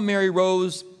they saw Mary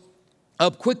rose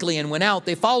up quickly and went out,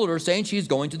 they followed her, saying, she is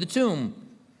going to the tomb.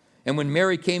 And when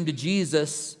Mary came to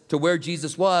Jesus, to where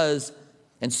Jesus was,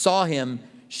 and saw him,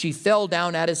 she fell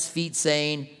down at his feet,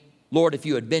 saying, Lord, if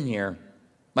you had been here,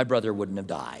 my brother wouldn't have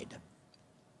died.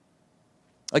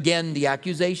 Again, the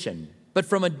accusation, but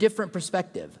from a different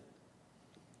perspective.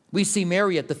 We see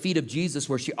Mary at the feet of Jesus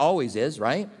where she always is,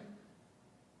 right?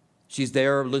 She's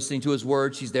there listening to his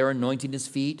word. She's there anointing his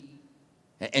feet.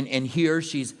 And here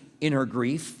she's in her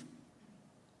grief.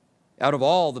 Out of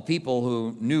all the people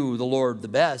who knew the Lord the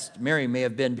best, Mary may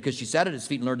have been, because she sat at his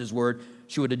feet and learned his word,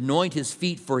 she would anoint his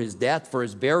feet for his death, for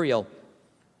his burial.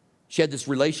 She had this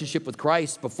relationship with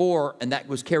Christ before, and that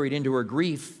was carried into her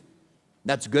grief.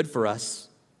 That's good for us.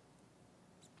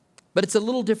 But it's a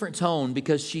little different tone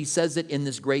because she says it in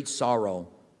this great sorrow,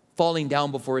 falling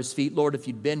down before his feet. Lord, if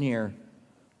you'd been here,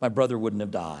 my brother wouldn't have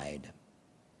died.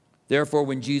 Therefore,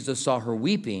 when Jesus saw her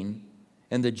weeping,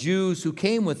 and the Jews who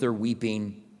came with her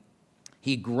weeping,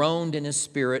 he groaned in his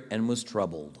spirit and was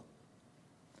troubled.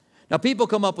 Now, people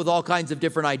come up with all kinds of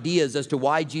different ideas as to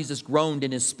why Jesus groaned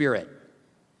in his spirit.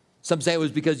 Some say it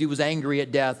was because he was angry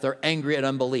at death or angry at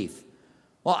unbelief.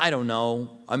 Well, I don't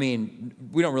know. I mean,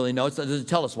 we don't really know. It doesn't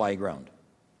tell us why he groaned.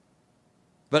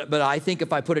 But I think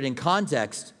if I put it in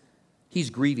context, he's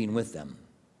grieving with them.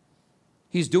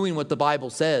 He's doing what the Bible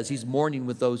says. He's mourning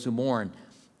with those who mourn.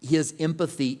 His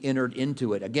empathy entered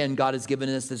into it. Again, God has given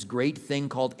us this great thing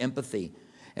called empathy.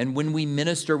 And when we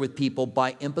minister with people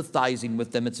by empathizing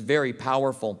with them, it's very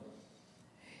powerful.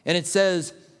 And it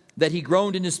says that he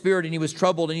groaned in his spirit and he was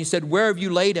troubled. And he said, where have you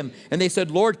laid him? And they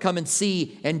said, Lord, come and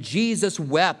see. And Jesus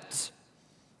wept.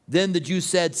 Then the Jews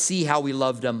said, see how we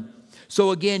loved him.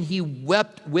 So again, he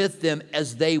wept with them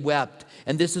as they wept.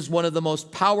 And this is one of the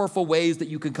most powerful ways that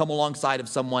you can come alongside of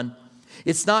someone.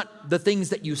 It's not the things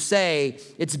that you say,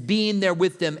 it's being there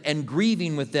with them and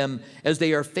grieving with them as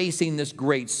they are facing this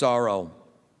great sorrow.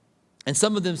 And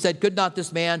some of them said, could not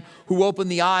this man who opened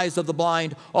the eyes of the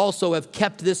blind also have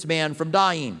kept this man from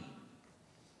dying?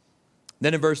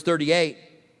 Then in verse 38,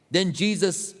 then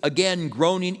Jesus, again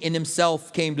groaning in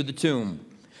himself, came to the tomb.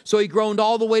 So he groaned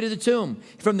all the way to the tomb.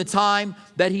 From the time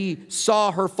that he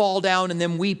saw her fall down and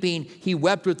them weeping, he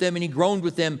wept with them and he groaned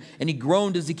with them, and he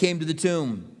groaned as he came to the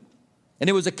tomb. And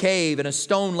it was a cave, and a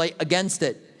stone lay against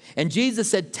it. And Jesus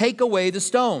said, take away the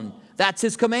stone. That's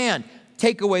his command.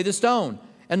 Take away the stone.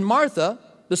 And Martha,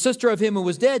 the sister of him who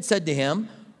was dead, said to him,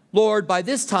 Lord, by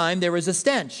this time there is a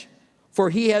stench,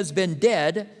 for he has been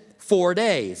dead 4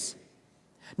 days.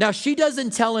 Now she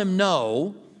doesn't tell him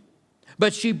no,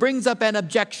 but she brings up an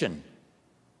objection.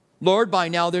 Lord, by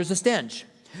now there's a stench.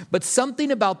 But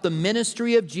something about the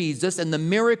ministry of Jesus and the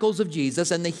miracles of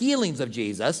Jesus and the healings of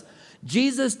Jesus,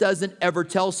 Jesus doesn't ever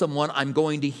tell someone, I'm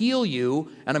going to heal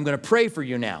you and I'm going to pray for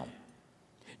you now.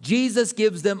 Jesus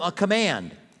gives them a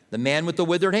command. The man with the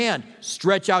withered hand,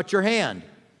 stretch out your hand.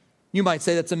 You might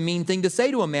say that's a mean thing to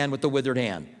say to a man with the withered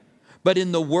hand. But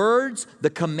in the words, the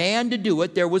command to do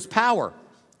it, there was power.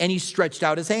 And he stretched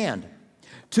out his hand.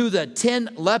 To the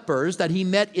 10 lepers that he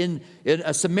met in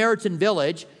a Samaritan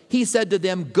village, he said to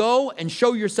them, go and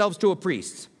show yourselves to a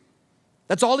priest.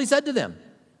 That's all he said to them.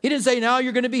 He didn't say, now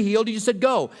you're going to be healed. He just said,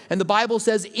 go. And the Bible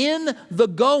says, in the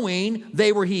going,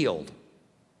 they were healed.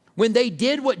 When they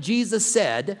did what Jesus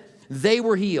said, they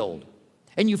were healed.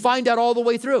 And you find out all the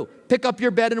way through. Pick up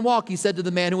your bed and walk, he said to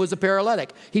the man who was a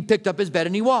paralytic. He picked up his bed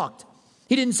and he walked.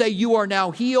 He didn't say, you are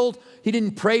now healed. He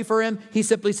didn't pray for him. He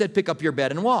simply said, pick up your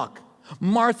bed and walk.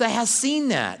 Martha has seen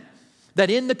that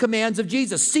in the commands of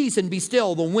Jesus, cease and be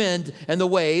still, the wind and the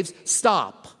waves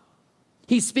stop.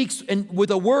 He speaks with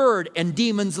a word and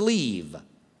demons leave.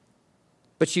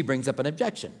 But she brings up an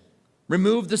objection.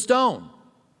 Remove the stone.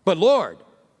 But Lord,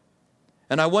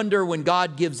 and I wonder when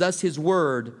God gives us his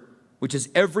word, which is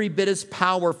every bit as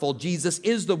powerful. Jesus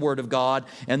is the word of God,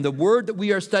 and the word that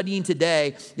we are studying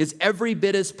today is every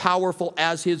bit as powerful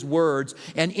as his words.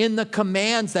 And in the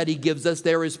commands that he gives us,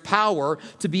 there is power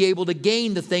to be able to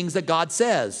gain the things that God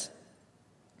says.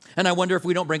 And I wonder if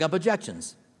we don't bring up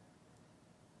objections.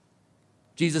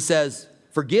 Jesus says,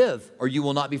 forgive or you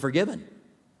will not be forgiven.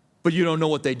 But you don't know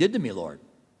what they did to me, Lord.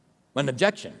 An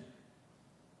objection.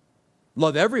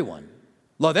 Love everyone.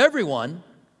 Love everyone.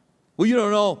 Well, you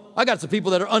don't know, I got some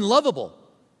people that are unlovable.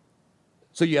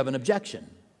 So you have an objection.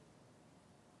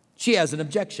 She has an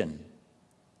objection.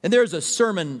 And there's a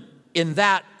sermon in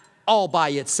that all by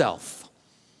itself.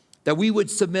 That we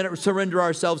would surrender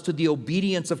ourselves to the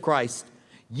obedience of Christ.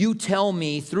 You tell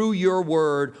me through your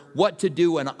word what to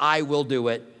do and I will do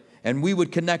it. And we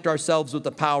would connect ourselves with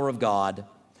the power of God.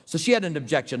 So she had an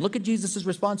objection. Look at Jesus'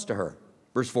 response to her.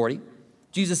 Verse 40.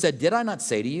 Jesus said, did I not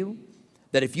say to you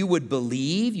that if you would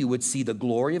believe, you would see the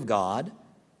glory of God?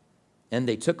 And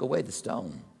they took away the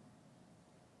stone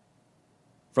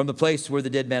from the place where the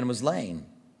dead man was laying.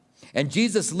 And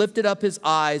Jesus lifted up his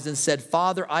eyes and said,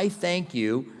 Father, I thank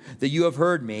you that you have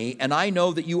heard me, and I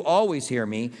know that you always hear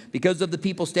me. Because of the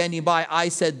people standing by, I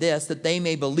said this, that they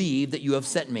may believe that you have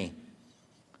sent me.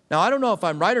 Now, I don't know if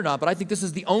I'm right or not, but I think this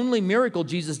is the only miracle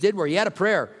Jesus did where he had a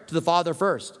prayer to the Father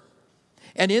first.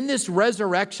 And in this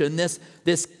resurrection,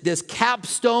 this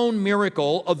capstone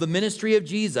miracle of the ministry of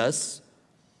Jesus,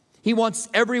 he wants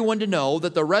everyone to know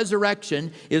that the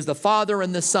resurrection is the Father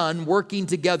and the Son working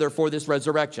together for this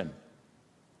resurrection.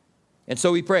 And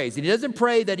so he prays. And he doesn't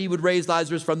pray that he would raise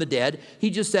Lazarus from the dead. He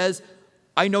just says,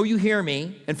 I know you hear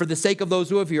me, and for the sake of those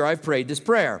who have heard, I've prayed this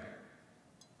prayer.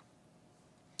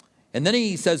 And then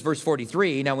he says, verse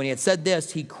 43, now when he had said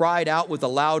this, he cried out with a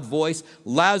loud voice,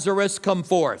 Lazarus, come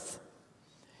forth.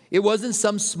 It wasn't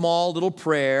some small little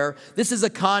prayer. This is a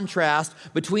contrast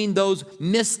between those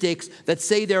mystics that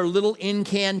say their little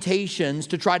incantations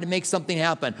to try to make something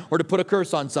happen or to put a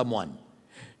curse on someone.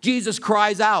 Jesus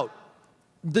cries out.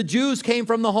 The Jews came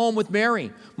from the home with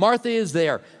Mary. Martha is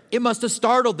there. It must have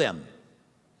startled them.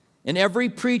 And every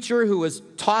preacher who has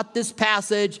taught this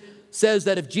passage says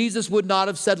that if Jesus would not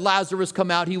have said, Lazarus,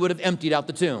 come out, he would have emptied out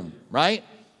the tomb, right?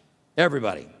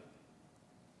 Everybody.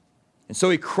 And so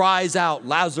he cries out,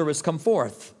 Lazarus, come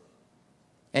forth.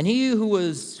 And he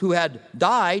who had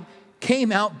died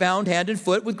came out bound hand and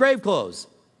foot with grave clothes.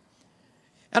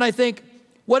 And I think,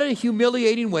 what a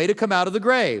humiliating way to come out of the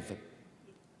grave.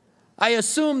 I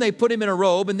assume they put him in a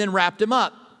robe and then wrapped him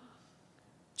up.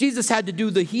 Jesus had to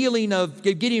do the healing of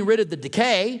getting rid of the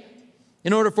decay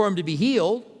in order for him to be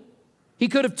healed. He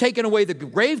could have taken away the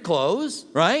grave clothes,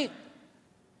 right?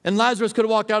 And Lazarus could have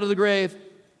walked out of the grave.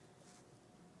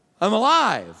 I'm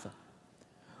alive.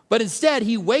 But instead,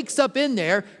 he wakes up in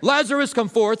there. Lazarus, come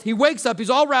forth. He wakes up. He's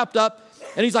all wrapped up.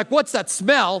 And he's like, what's that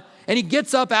smell? And he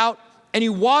gets up out and he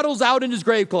waddles out in his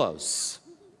grave clothes.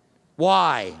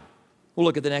 Why? We'll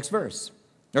look at the next verse,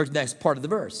 or next part of the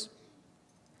verse.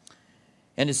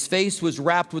 And his face was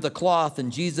wrapped with a cloth,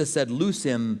 and Jesus said, loose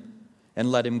him and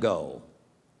let him go.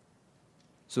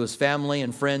 So his family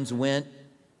and friends went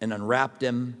and unwrapped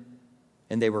him,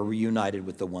 and they were reunited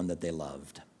with the one that they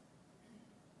loved.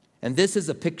 And this is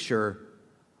a picture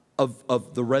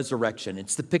of the resurrection.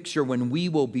 It's the picture when we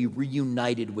will be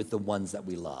reunited with the ones that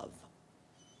we love.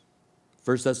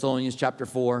 1 Thessalonians chapter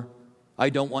 4, I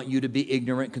don't want you to be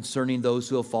ignorant concerning those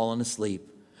who have fallen asleep.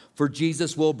 For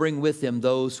Jesus will bring with him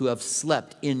those who have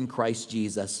slept in Christ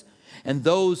Jesus. And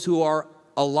those who are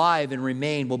alive and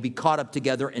remain will be caught up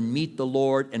together and meet the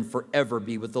Lord and forever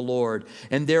be with the Lord.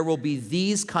 And there will be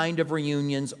these kind of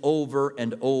reunions over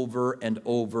and over and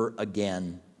over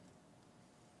again.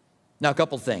 Now, a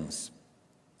couple things.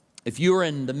 If you're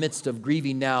in the midst of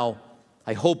grieving now,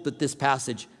 I hope that this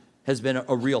passage has been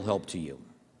a real help to you.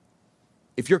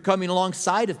 If you're coming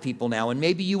alongside of people now, and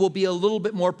maybe you will be a little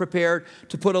bit more prepared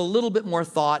to put a little bit more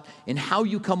thought in how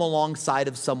you come alongside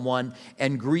of someone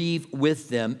and grieve with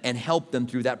them and help them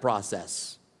through that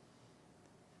process.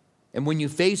 And when you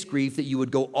face grief, that you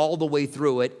would go all the way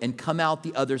through it and come out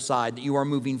the other side, that you are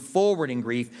moving forward in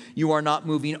grief. You are not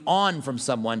moving on from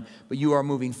someone, but you are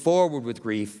moving forward with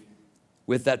grief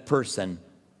with that person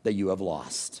that you have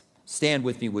lost. Stand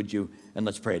with me, would you? And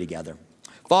let's pray together.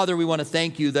 Father, we want to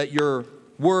thank you that your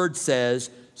word says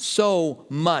so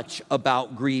much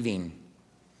about grieving.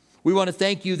 We want to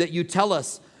thank you that you tell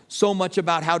us so much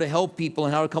about how to help people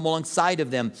and how to come alongside of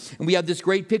them. And we have this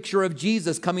great picture of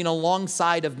Jesus coming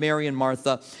alongside of Mary and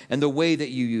Martha and the way that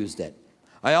you used it.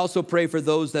 I also pray for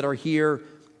those that are here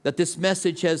that this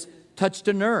message has touched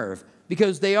a nerve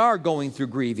because they are going through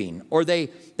grieving, or they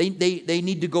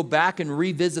need to go back and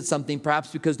revisit something,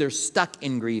 perhaps because they're stuck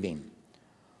in grieving.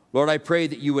 Lord, I pray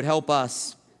that you would help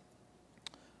us,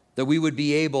 that we would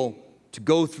be able to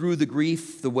go through the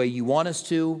grief the way you want us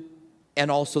to,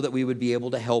 and also that we would be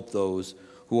able to help those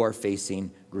who are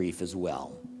facing grief as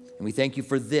well. And we thank you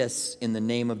for this. In the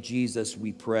name of Jesus,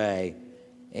 we pray.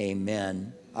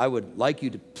 Amen. I would like you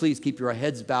to please keep your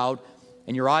heads bowed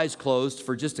and your eyes closed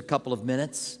for just a couple of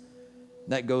minutes.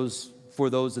 That goes for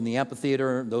those in the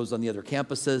amphitheater, those on the other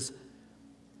campuses.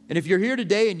 And if you're here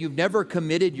today and you've never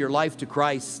committed your life to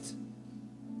Christ,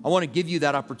 I want to give you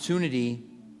that opportunity.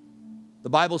 The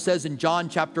Bible says in John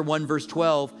chapter 1, verse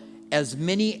 12, as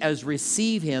many as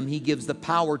receive him, he gives the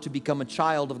power to become a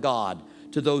child of God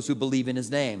to those who believe in his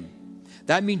name.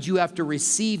 That means you have to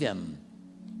receive him.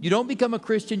 You don't become a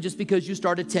Christian just because you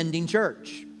start attending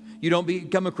church. You don't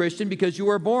become a Christian because you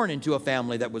were born into a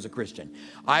family that was a Christian.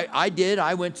 I did.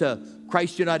 I went to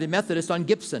Christ United Methodist on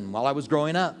Gibson while I was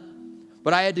growing up.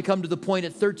 But I had to come to the point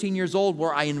at 13 years old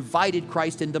where I invited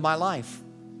Christ into my life.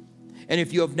 And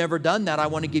if you have never done that, I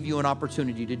want to give you an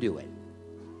opportunity to do it.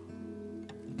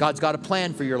 God's got a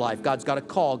plan for your life. God's got a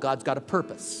call. God's got a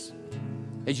purpose.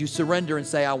 As you surrender and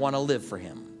say, I want to live for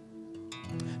him.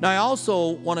 Now, I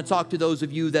also want to talk to those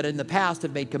of you that in the past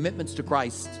have made commitments to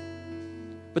Christ,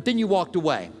 but then you walked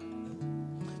away.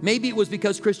 Maybe it was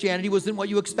because Christianity wasn't what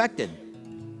you expected.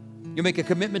 You make a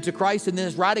commitment to Christ and then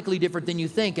it's radically different than you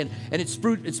think, and it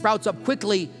sprouts up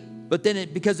quickly, but then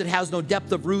because it has no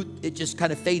depth of root, it just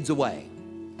kind of fades away.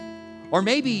 Or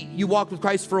maybe you walked with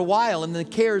Christ for a while and the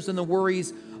cares and the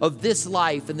worries of this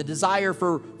life and the desire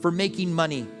for making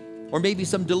money, or maybe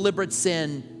some deliberate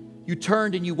sin, you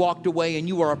turned and you walked away and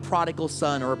you are a prodigal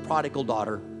son or a prodigal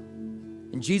daughter.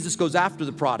 And Jesus goes after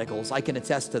the prodigals. I can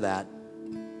attest to that.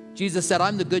 Jesus said,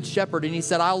 I'm the good shepherd. And he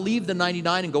said, I'll leave the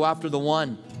 99 and go after the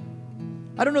one.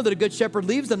 I don't know that a good shepherd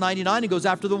leaves the 99 and goes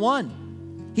after the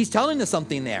one. He's telling us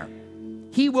something there.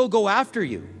 He will go after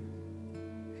you.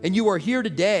 And you are here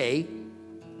today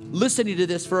listening to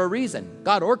this for a reason.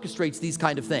 God orchestrates these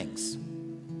kind of things,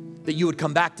 that you would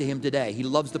come back to him today. He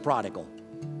loves the prodigal.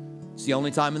 It's the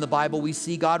only time in the Bible we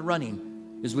see God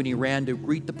running is when he ran to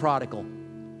greet the prodigal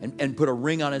and put a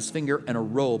ring on his finger and a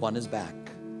robe on his back.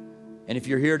 And if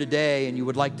you're here today and you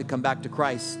would like to come back to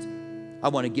Christ, I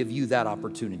want to give you that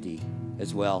opportunity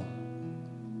as well.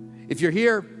 If you're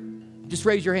here, just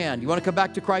raise your hand. You want to come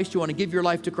back to Christ? You want to give your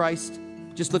life to Christ?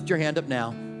 Just lift your hand up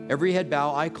now. Every head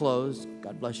bow, eye closed.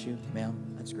 God bless you,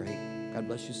 ma'am. That's great. God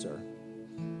bless you, sir.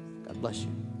 God bless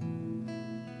you.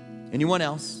 Anyone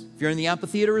else? If you're in the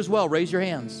amphitheater as well, raise your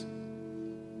hands.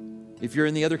 If you're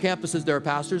in the other campuses, there are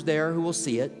pastors there who will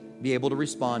see it, be able to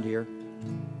respond here.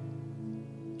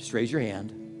 Just raise your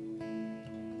hand.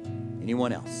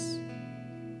 Anyone else?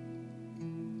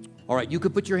 All right, you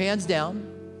could put your hands down,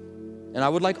 and I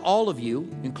would like all of you,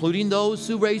 including those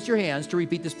who raised your hands, to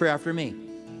repeat this prayer after me.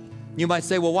 You might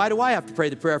say, well, why do I have to pray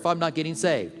the prayer if I'm not getting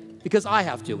saved? Because I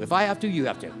have to. If I have to, you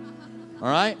have to. All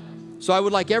right? So I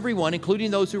would like everyone, including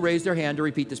those who raised their hand, to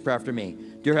repeat this prayer after me.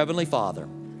 Dear Heavenly Father,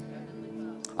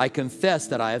 I confess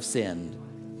that I have sinned,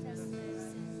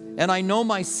 and I know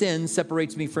my sin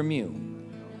separates me from you.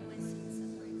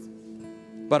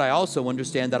 But I also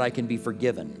understand that I can be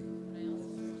forgiven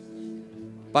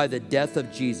by the death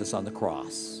of Jesus on the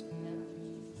cross.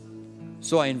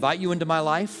 So I invite you into my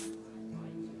life,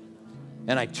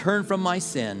 and I turn from my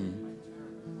sin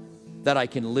that I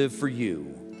can live for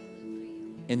you.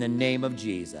 In the name of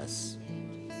Jesus,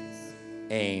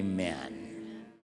 amen.